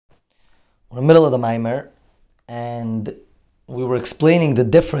We're in the middle of the Maimer, and we were explaining the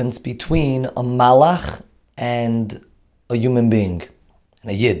difference between a malach and a human being,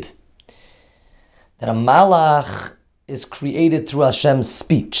 and a yid. That a malach is created through Hashem's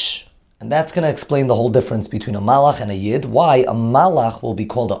speech. And that's going to explain the whole difference between a malach and a yid. Why a malach will be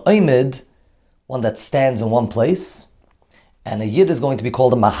called a oimid, one that stands in one place, and a yid is going to be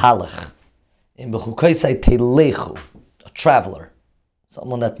called a mahalach. In Bechukosai telechu, a traveler,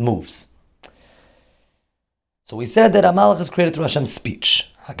 someone that moves. So we said that a malach is created through Hashem's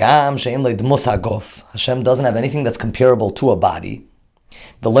speech. Hagam shein dmut aguf. Hashem doesn't have anything that's comparable to a body.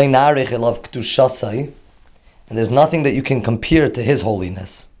 Na'rוך elof Kdושתו, and there's nothing that you can compare to His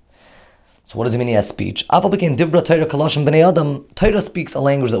holiness. So what does it mean He has speech? Dvra Torah kלשון bnei adam. Torah speaks a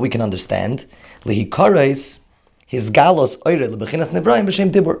language that we can understand. להקראות His galos oire לבחיnas נבראים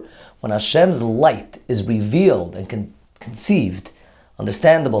b'shem דבור. When Hashem's light is revealed and conceived,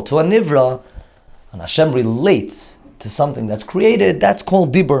 understandable to a nivra, and Hashem relates to something that's created, that's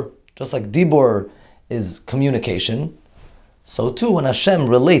called dibur. Just like dibur is communication, so too when Hashem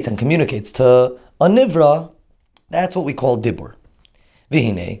relates and communicates to a nivra, that's what we call dibur.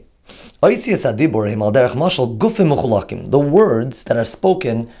 V'hine, gufim מחולקים. The words that are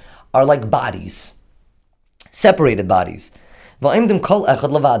spoken are like bodies, separated bodies. ועומדים כל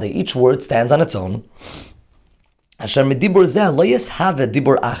אחד לבדו. Each word stands on its own. אשר מדיבור זה לא יסהווה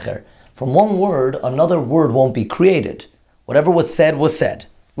דיבור אחר. From one word, another word won't be created. Whatever was said, was said.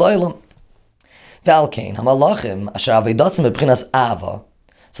 לעולם. ועל כן, המלאכים, אשר עבודתם מבחינת אהבה.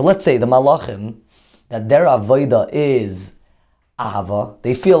 So let's say the malachim, that their avodah is Ahava,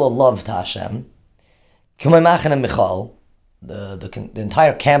 they feel a love to Hashem. Mahana and Michal, the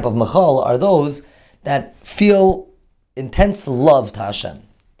entire camp of Michal are those that feel intense love to Hashem.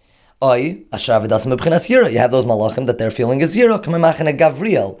 You have those malachim that their feeling is yira. Mahana and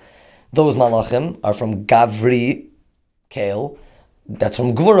Gavriel. Those malachim are from Gavri, Kale. That's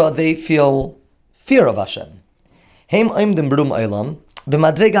from Gvura. They feel fear of Hashem.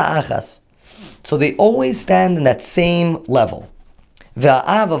 So they always stand in that same level. The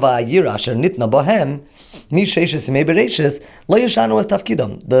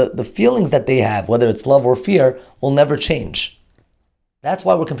feelings that they have, whether it's love or fear, will never change. That's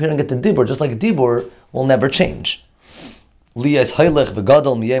why we're comparing it to dibur. Just like dibur will never change. It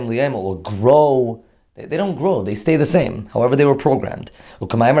will grow. They don't grow. They stay the same, however they were programmed. It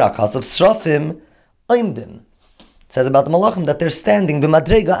says about the malachim that they're standing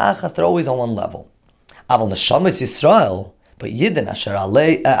b'madrega achas. They're always on one level. Aval neshamas Yisrael. But Yidden, asher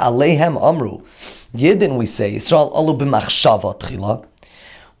aleihem amru. Yidden, we say, Yisrael alu b'machshava tchila.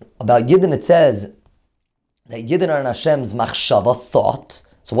 About Yidden, it says that Yidden are in Hashem's machshava, thought.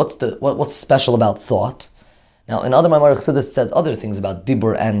 So what's special about thought? Now, in other Maimar Chassidus, it says other things about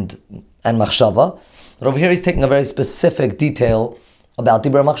dibur and machshava. But over here, he's taking a very specific detail about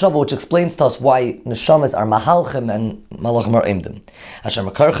dibur and machshava, which explains to us why neshamas are mahalchim and malachim are imdim. Asher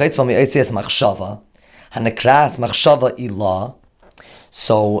makar chaytz v'mi eisias machshava. Hanekras machshava ilah.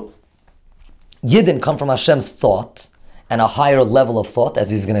 So Yidden come from Hashem's thought and a higher level of thought,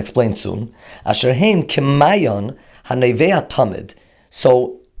 as he's going to explain soon. Asher heim kemayon hanevea tamid.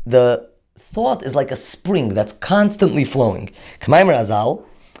 So the thought is like a spring that's constantly flowing. K'maymer azal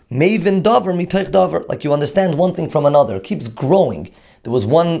mevin davar mitoich davar. Like you understand one thing from another, it keeps growing. There was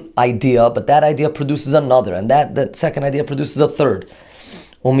one idea, but that idea produces another, and that second idea produces a third.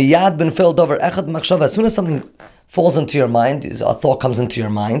 As soon as something falls into your mind, a thought comes into your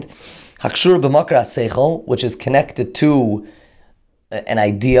mind, which is connected to an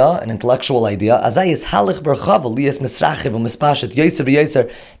idea, an intellectual idea, that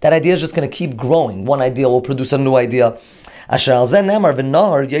idea is just going to keep growing. One idea will produce a new idea. There's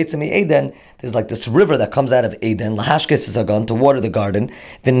like this river that comes out of Eden, to water the garden.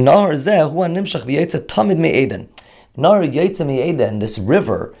 Nar Yaitse mi Eden, this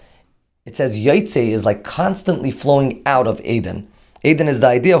river, it says Yaitse is like constantly flowing out of Eden. Eden is the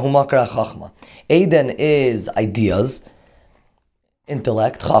idea, humakra chachma. Eden is ideas,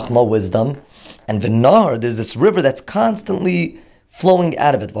 intellect, chachma, wisdom. And Vinar, there's this river that's constantly flowing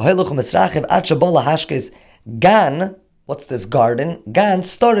out of it. Gan, what's this garden? Gan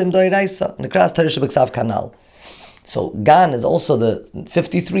starim doiraisa. Nekras Torah shebeksav kanal. So Gan is also the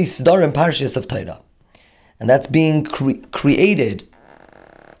 53 starim parshas of Torah. And that's being created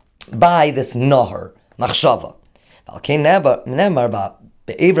by this nahar, machshava.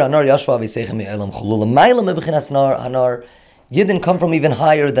 Yidden come from even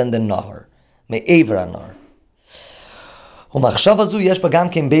higher than the nahar. ומחשבה זו יש בה גם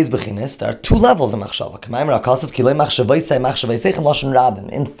כן בייס בחינס. There are two levels in מחשבה. כמאמר הכוסף, כי לא מחשבויסי מחשבויסיכם לשון רבים.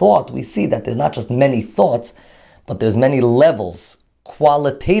 In thought, we see that there's not just many thoughts, but there's many levels.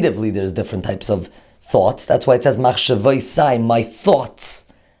 Qualitatively, there's different types of thoughts. That's why it says מחשבויסי, my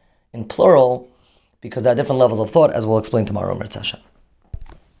thoughts, in plural, because there are different levels of thought, as we'll explain tomorrow, Mirza Hashem.